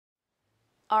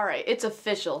Alright, it's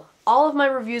official. All of my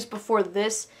reviews before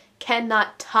this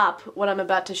cannot top what I'm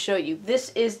about to show you. This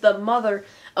is the mother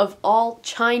of all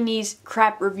Chinese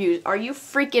crap reviews. Are you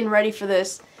freaking ready for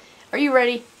this? Are you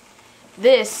ready?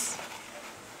 This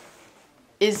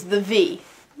is the Vii.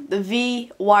 The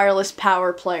Vii wireless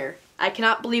power player. I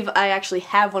cannot believe I actually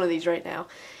have one of these right now.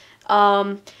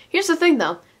 Here's the thing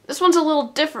though. This one's a little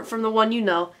different from the one you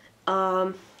know.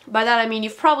 By that I mean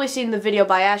you've probably seen the video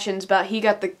by Ashens about he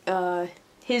got the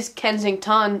his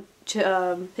Kensington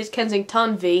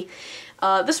Vii.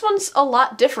 This one's a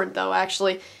lot different though,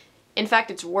 actually. In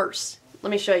fact, it's worse.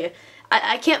 Let me show you.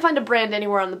 I can't find a brand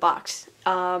anywhere on the box.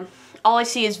 All I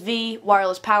see is Vii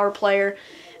wireless power player.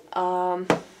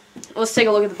 Let's take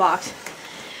a look at the box.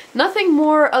 Nothing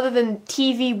more other than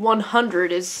TV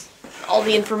 100 is all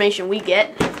the information we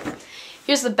get.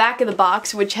 Here's the back of the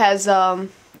box, which has all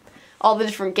the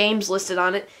different games listed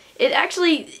on it.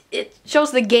 It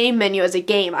shows the game menu as a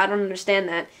game. I don't understand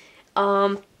that.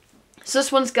 So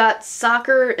this one's got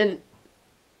soccer and...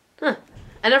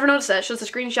 I never noticed that. It shows the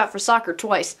screenshot for soccer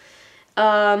twice.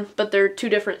 But they're two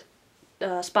different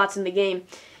spots in the game.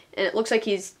 And it looks like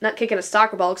he's not kicking a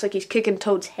soccer ball. It looks like he's kicking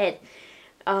Toad's head.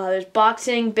 There's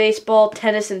boxing, baseball,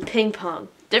 tennis, and ping pong.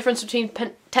 Difference between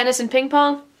tennis and ping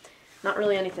pong? Not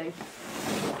really anything.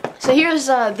 So here's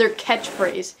their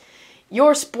catchphrase.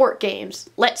 Your sport games.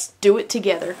 Let's do it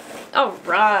together.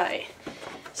 Alright.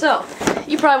 So,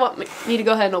 you probably want me to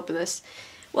go ahead and open this.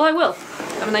 Well, I will.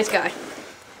 I'm a nice guy.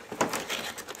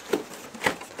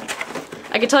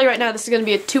 I can tell you right now, this is going to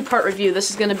be a two-part review. This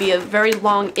is going to be a very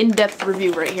long, in-depth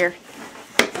review right here.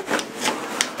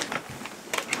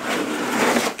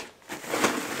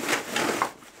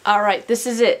 Alright, this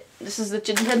is it. This is the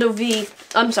Chintendo Vii.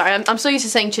 I'm sorry, I'm so used to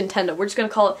saying Chintendo. We're just going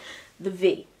to call it the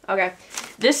Vii. Okay.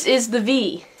 This is the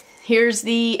Vii. Here's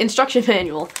the instruction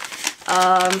manual.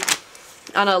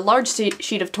 On a large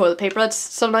sheet of toilet paper. That's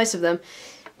so nice of them.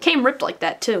 Came ripped like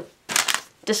that, too.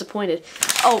 Disappointed.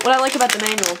 Oh, what I like about the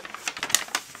manual,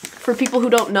 for people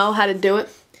who don't know how to do it,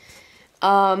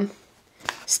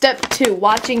 Step 2,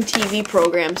 watching TV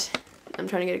programs. I'm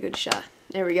trying to get a good shot.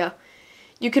 There we go.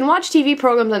 You can watch TV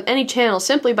programs on any channel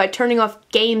simply by turning off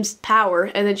game's power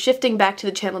and then shifting back to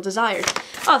the channel desired.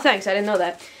 Oh, thanks. I didn't know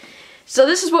that. So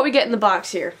this is what we get in the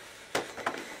box here.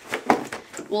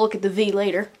 We'll look at the Vii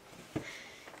later.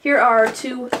 Here are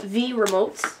two Vii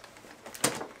remotes,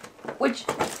 which,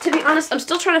 to be honest, I'm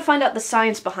still trying to find out the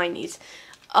science behind these.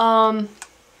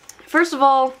 First of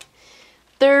all,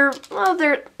 they're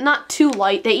not too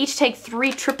light. They each take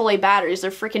 3 AAA batteries.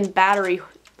 They're freaking battery,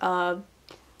 I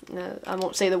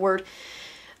won't say the word.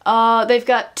 They've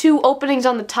got 2 openings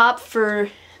on the top for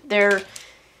their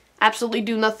absolutely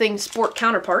do-nothing sport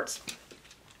counterparts.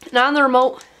 Now on the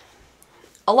remote,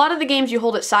 a lot of the games you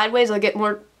hold it sideways. I'll get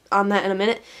more on that in a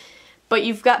minute. But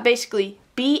you've got basically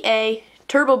BA,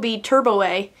 Turbo B, Turbo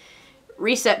A,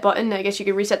 reset button. I guess you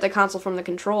could reset the console from the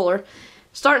controller.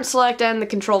 Start and select, and the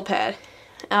control pad.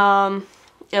 Yeah,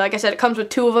 like I said, it comes with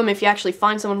 2 of them if you actually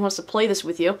find someone who wants to play this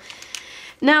with you.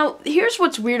 Now, here's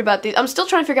what's weird about these. I'm still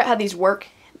trying to figure out how these work.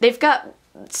 They've got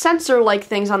sensor-like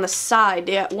things on the side.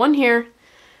 They got one here,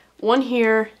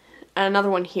 and another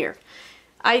one here.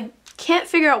 I can't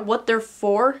figure out what they're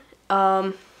for.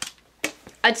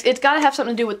 It's got to have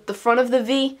something to do with the front of the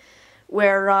Vii,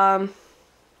 where,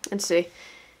 let's see.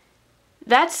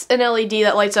 That's an LED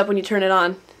that lights up when you turn it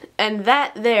on. And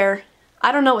that there,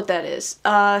 I don't know what that is.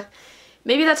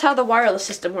 Maybe that's how the wireless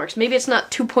system works. Maybe it's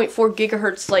not 2.4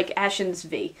 gigahertz like Ashens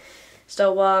Vii.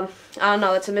 So, I don't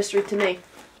know. That's a mystery to me.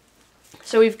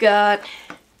 So we've got...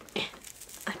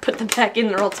 I put them back in.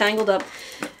 They're all tangled up.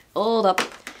 Hold up.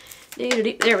 There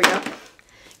we go.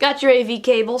 Got your AV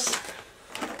cables.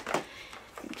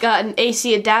 Got an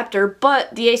AC adapter,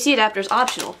 but the AC adapter is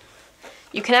optional.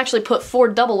 You can actually put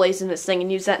 4 AA's in this thing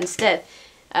and use that instead.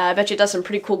 I bet you it does some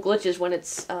pretty cool glitches when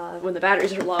it's when the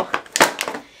batteries are low.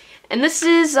 And this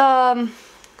is the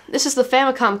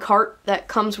Famicom cart that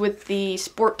comes with the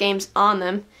sport games on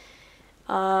them.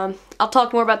 I'll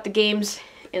talk more about the games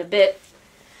in a bit.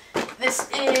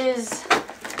 This is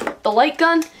the light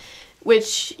gun,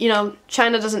 which, you know,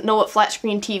 China doesn't know what flat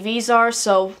screen TVs are,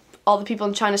 so all the people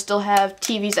in China still have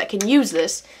TVs that can use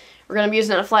this. We're going to be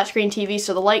using it on a flat screen TV,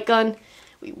 so the light gun,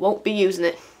 we won't be using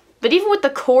it. But even with the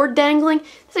cord dangling,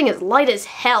 this thing is light as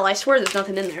hell. I swear there's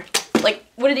nothing in there. Like,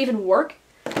 would it even work?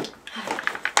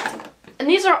 And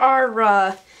these are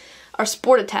our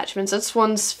sport attachments. This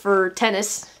one's for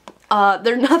tennis.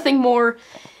 They're nothing more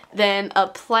than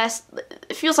a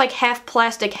it feels like half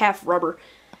plastic, half rubber.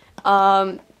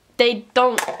 They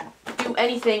don't do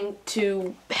anything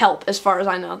to help, as far as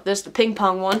I know. There's the ping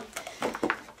pong one.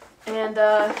 and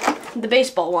the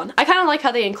baseball one. I kind of like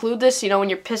how they include this, you know, when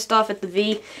you're pissed off at the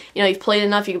V, you know, you've played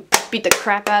enough, you can beat the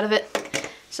crap out of it.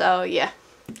 So, yeah.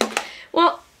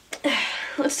 Well,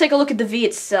 let's take a look at the V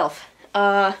itself.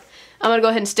 I'm going to go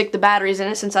ahead and stick the batteries in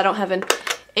it since I don't have an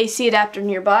AC adapter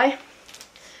nearby.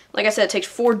 Like I said, it takes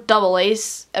 4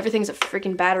 AA's. Everything's a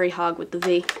freaking battery hog with the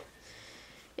V.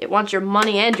 It wants your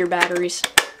money and your batteries.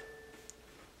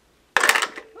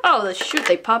 Oh, shoot,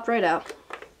 they popped right out.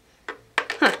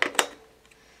 Huh.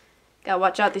 Gotta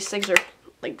watch out, these things are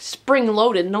like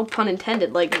spring-loaded, no pun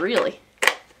intended, like really.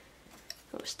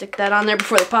 I'll stick that on there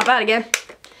before they pop out again.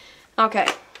 Okay,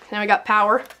 now we got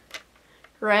power.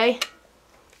 Ray.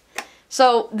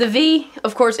 So, the V,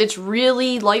 of course, it's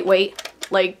really lightweight.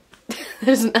 Like,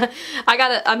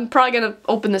 I'm probably gonna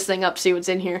open this thing up, see what's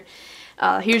in here.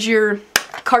 Here's your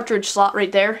cartridge slot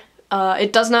right there.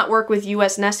 It does not work with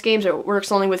US NES games, it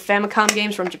works only with Famicom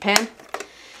games from Japan.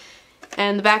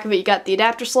 And the back of it, you got the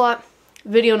adapter slot,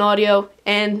 video and audio,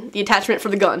 and the attachment for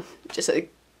the gun. Just a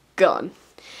gun.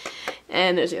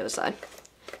 And there's the other side.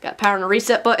 Got power and a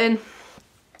reset button,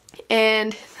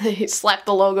 and they slapped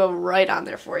the logo right on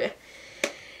there for you.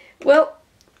 Well,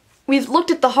 we've looked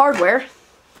at the hardware.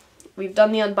 We've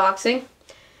done the unboxing.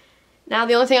 Now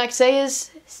the only thing I can say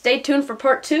is stay tuned for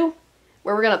part 2,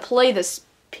 where we're going to play this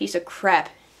piece of crap.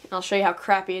 And I'll show you how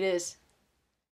crappy it is.